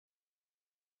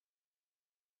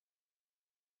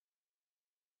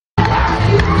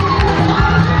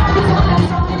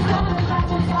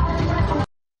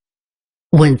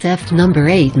When theft number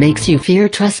 8 makes you fear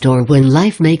trust, or when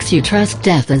life makes you trust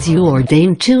death as you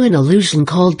ordained to an illusion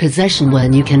called possession,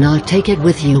 when you cannot take it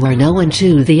with you or no one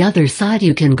to the other side.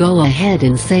 You can go ahead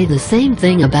and say the same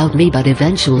thing about me, but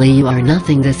eventually you are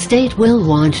nothing the state will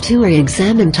want to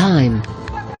re-examine. Time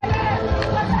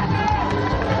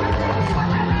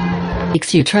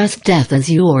makes you trust death as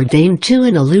you ordained to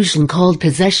an illusion called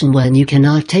possession, when you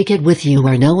cannot take it with you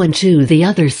or no one to the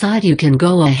other side. You can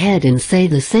go ahead and say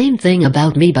the same thing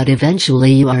about me, but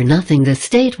eventually you are nothing the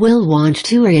state will want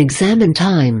to re-examine.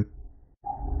 Time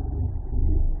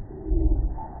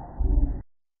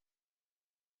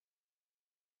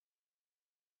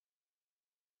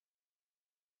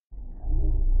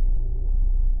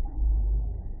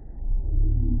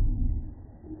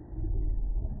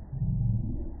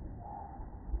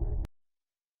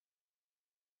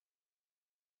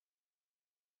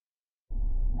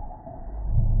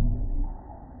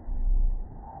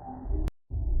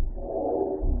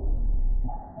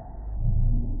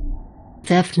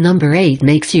Theft number 8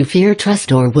 makes you fear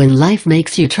trust, or when life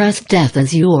makes you trust death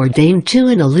as you ordained to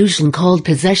an illusion called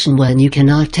possession, when you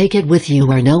cannot take it with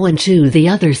you or no one to the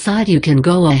other side. You can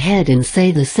go ahead and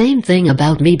say the same thing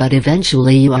about me, but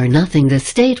eventually you are nothing the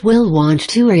state will want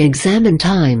to re-examine.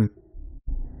 Time